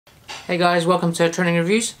Hey guys, welcome to Trending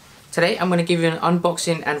Reviews. Today I'm going to give you an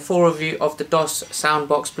unboxing and full review of the DOSS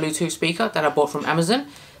SoundBox Bluetooth speaker that I bought from Amazon.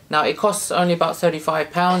 Now it costs only about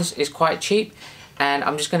 £35, it's quite cheap, and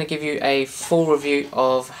I'm just going to give you a full review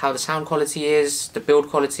of how the sound quality is, the build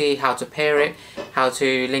quality, how to pair it, how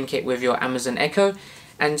to link it with your Amazon Echo,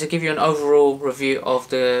 and to give you an overall review of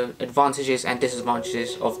the advantages and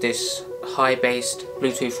disadvantages of this high-based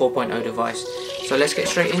Bluetooth 4.0 device. So let's get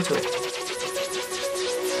straight into it.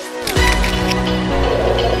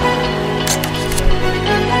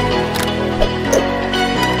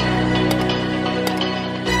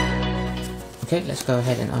 Okay, let's go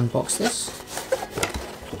ahead and unbox this.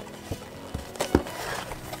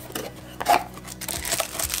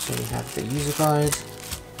 So we have the user guide.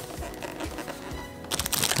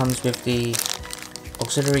 It comes with the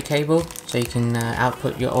auxiliary cable, so you can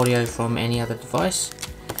output your audio from any other device.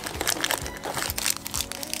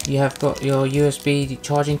 You have got your USB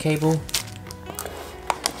charging cable,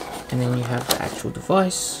 and then you have the actual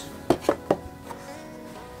device.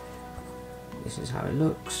 This is how it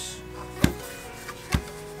looks.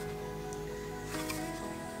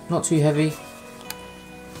 Not too heavy.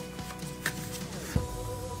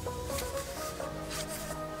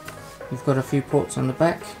 You've got a few ports on the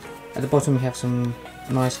back. At the bottom you have some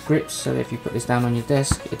nice grips, so that if you put this down on your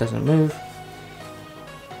desk it doesn't move.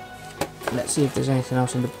 Let's see if there's anything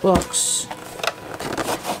else in the box.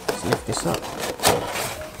 Let's lift this up.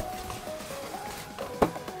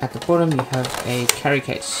 At the bottom you have a carry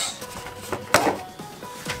case.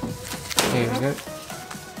 There we go.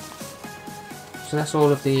 So that's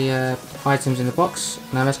all of the items in the box.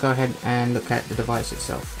 Now let's go ahead and look at the device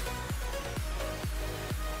itself.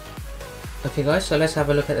 Okay guys, so let's have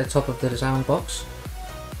a look at the top of the sound box.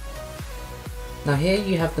 Now here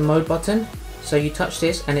you have the mode button. So you touch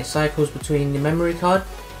this and it cycles between the memory card,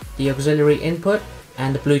 the auxiliary input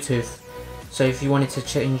and the Bluetooth. So if you wanted to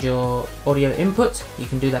change your audio input, you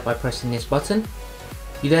can do that by pressing this button.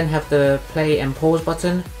 You then have the play and pause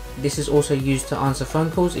button. This is also used to answer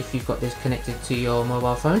phone calls if you've got this connected to your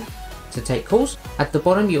mobile phone to take calls. At the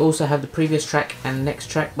bottom you also have the previous track and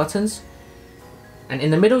next track buttons. And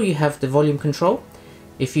in the middle you have the volume control.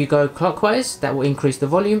 If you go clockwise, that will increase the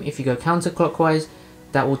volume. If you go counterclockwise,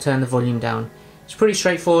 that will turn the volume down. It's pretty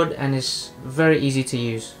straightforward and it's very easy to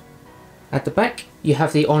use. At the back you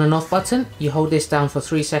have the on and off button. You hold this down for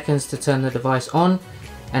 3 seconds to turn the device on,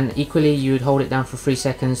 and equally you would hold it down for 3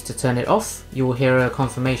 seconds to turn it off. You will hear a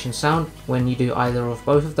confirmation sound when you do either of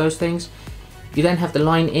both of those things. You then have the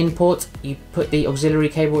line in port. You put the auxiliary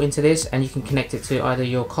cable into this and you can connect it to either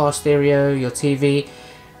your car stereo, your TV,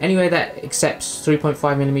 anywhere that accepts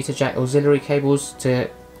 3.5mm jack auxiliary cables to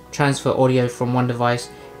transfer audio from one device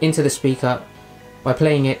into the speaker by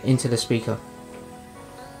playing it into the speaker.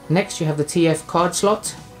 Next you have the TF card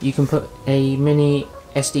slot. You can put a mini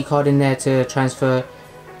SD card in there to transfer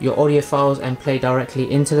your audio files and play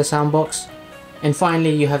directly into the soundbox. And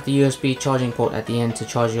finally you have the USB charging port at the end to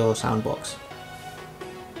charge your soundbox.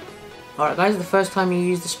 Alright guys, the first time you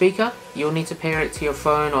use the speaker, you'll need to pair it to your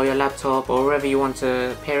phone or your laptop or wherever you want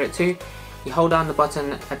to pair it to. You hold down the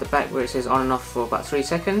button at the back where it says on and off for about 3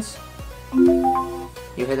 seconds. You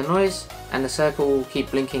hear the noise and the circle will keep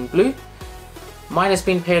blinking blue. Mine has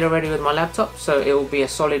been paired already with my laptop, so it will be a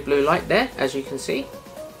solid blue light there, as you can see.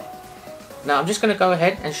 Now I'm just going to go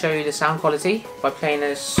ahead and show you the sound quality by playing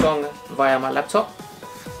a song via my laptop.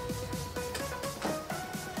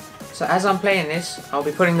 So as I'm playing this, I'll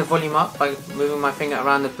be putting the volume up by moving my finger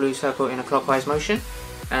around the blue circle in a clockwise motion.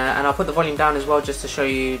 And I'll put the volume down as well just to show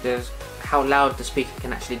you how loud the speaker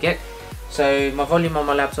can actually get. So my volume on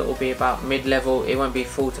my laptop will be about mid-level. It won't be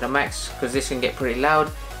full to the max because this can get pretty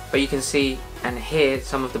loud. But you can see and hear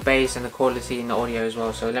some of the bass and the quality in the audio as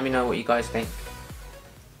well. So let me know what you guys think.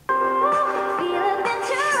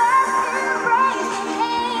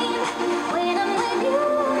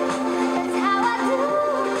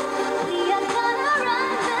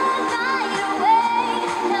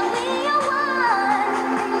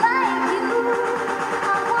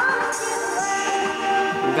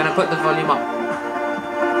 I'm going to put the volume up.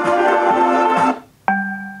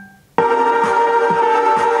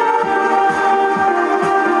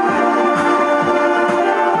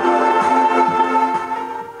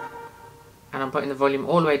 And I'm putting the volume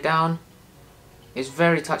all the way down. It's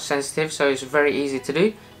very touch sensitive, so it's very easy to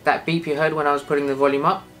do. That beep you heard when I was putting the volume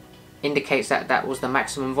up indicates that that was the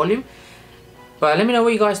maximum volume. But let me know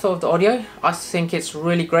what you guys thought of the audio. I think it's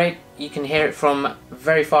really great. You can hear it from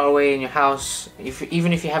very far away in your house.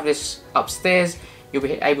 Even if you have this upstairs, you'll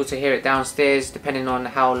be able to hear it downstairs depending on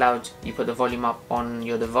how loud you put the volume up on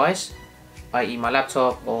your device, i.e. my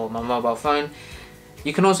laptop or my mobile phone.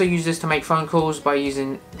 You can also use this to make phone calls by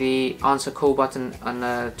using the answer call button on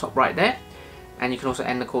the top right there, and you can also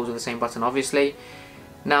end the calls with the same button obviously.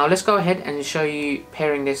 Now let's go ahead and show you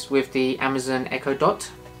pairing this with the Amazon Echo Dot,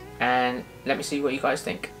 and let me see what you guys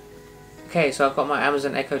think. Okay, so I've got my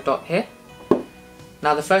Amazon Echo Dot here.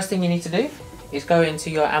 Now the first thing you need to do is go into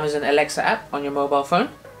your Amazon Alexa app on your mobile phone.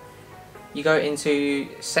 You go into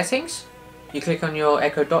settings, you click on your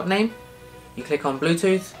Echo Dot name, you click on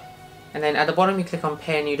Bluetooth, and then at the bottom you click on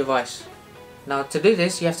pair new device. Now to do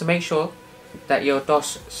this you have to make sure that your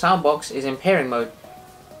DOSS SoundBox is in pairing mode.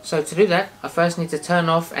 So to do that I first need to turn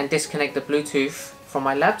off and disconnect the Bluetooth from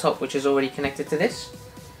my laptop, which is already connected to this.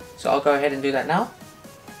 So I'll go ahead and do that now.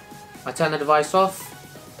 I turn the device off.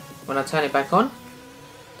 When I turn it back on,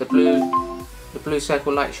 the blue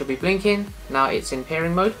circle light should be blinking. Now it's in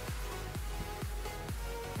pairing mode.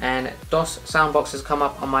 And DOSS SoundBox has come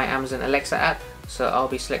up on my Amazon Alexa app, so I'll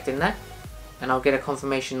be selecting that, and I'll get a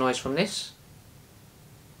confirmation noise from this.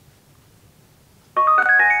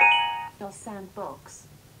 DOSS SoundBox.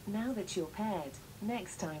 Now that you're paired,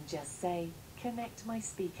 next time just say, connect my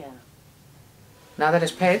speaker. Now that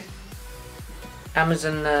it's paired,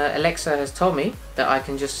 Amazon Alexa has told me that I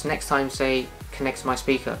can just next time say, connect my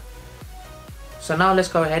speaker. So now let's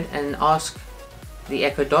go ahead and ask the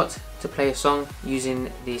Echo Dot to play a song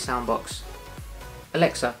using the SoundBox.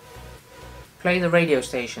 Alexa, play the radio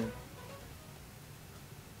station.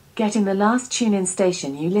 Getting the last tune-in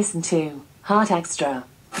station you listen to, Heart Extra.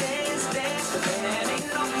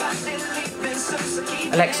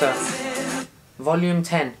 Alexa, volume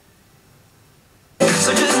 10.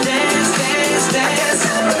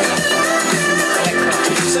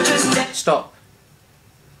 Alexa, stop.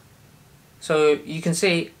 So you can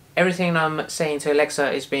see everything I'm saying to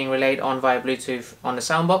Alexa is being relayed on via Bluetooth on the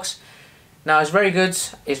SoundBox. Now it's very good,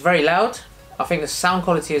 it's very loud. I think the sound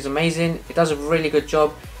quality is amazing. It does a really good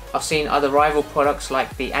job. I've seen other rival products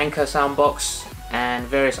like the Anchor SoundBox and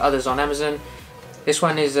various others on Amazon. This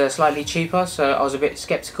one is slightly cheaper, so I was a bit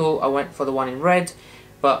skeptical. I went for the one in red,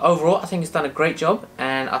 but overall I think it's done a great job,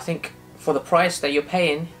 and I think for the price that you're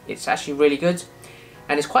paying it's actually really good,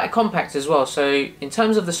 and it's quite compact as well. So in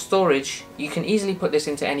terms of the storage, you can easily put this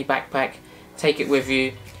into any backpack, take it with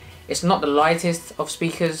you. It's not the lightest of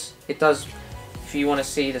speakers. It does, if you want to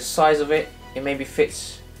see the size of it, it maybe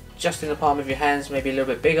fits just in the palm of your hands, maybe a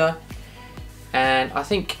little bit bigger, and I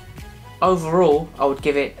think overall I would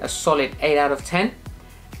give it a solid 8 out of 10.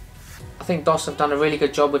 I think DOSS have done a really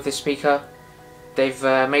good job with this speaker. They've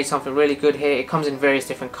made something really good here. It comes in various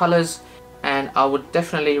different colors, and I would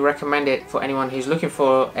definitely recommend it for anyone who's looking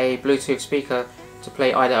for a Bluetooth speaker to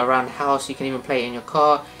play either around the house. You can even play it in your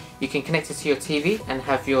car. You can connect it to your TV and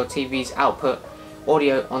have your TV's output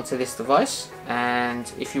audio onto this device,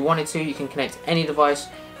 and if you wanted to you can connect any device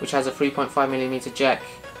which has a 3.5mm jack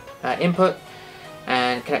input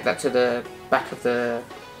and connect that to the back of the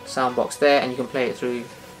SoundBox there, and you can play it through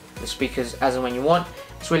the speakers as and when you want.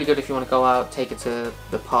 It's really good if you want to go out, take it to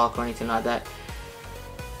the park or anything like that.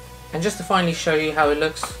 And just to finally show you how it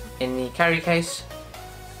looks in the carry case,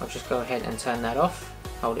 I'll just go ahead and turn that off.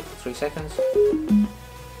 Hold it for 3 seconds.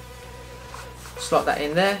 Slot that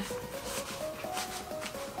in there.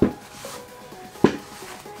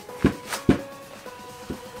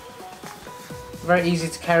 Very easy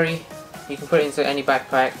to carry. You can put it into any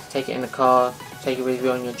backpack, take it in the car, take it with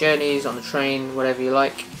you on your journeys, on the train, whatever you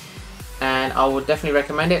like. And I would definitely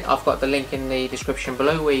recommend it. I've got the link in the description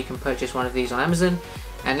below where you can purchase one of these on Amazon.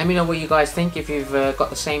 And let me know what you guys think, if you've got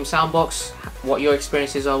the same SoundBox, what your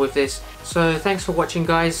experiences are with this. So thanks for watching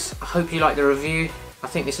guys, I hope you liked the review. I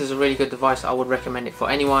think this is a really good device. I would recommend it for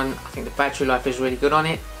anyone. I think the battery life is really good on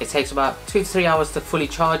it. It takes about 2 to 3 hours to fully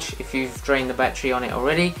charge if you've drained the battery on it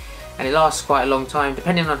already. And it lasts quite a long time.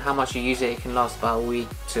 Depending on how much you use it, it can last about a week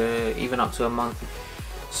to even up to a month.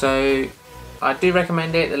 So I do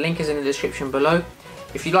recommend it. The link is in the description below.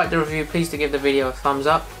 If you like the review, please do give the video a thumbs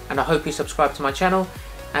up, and I hope you subscribe to my channel,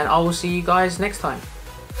 and I will see you guys next time.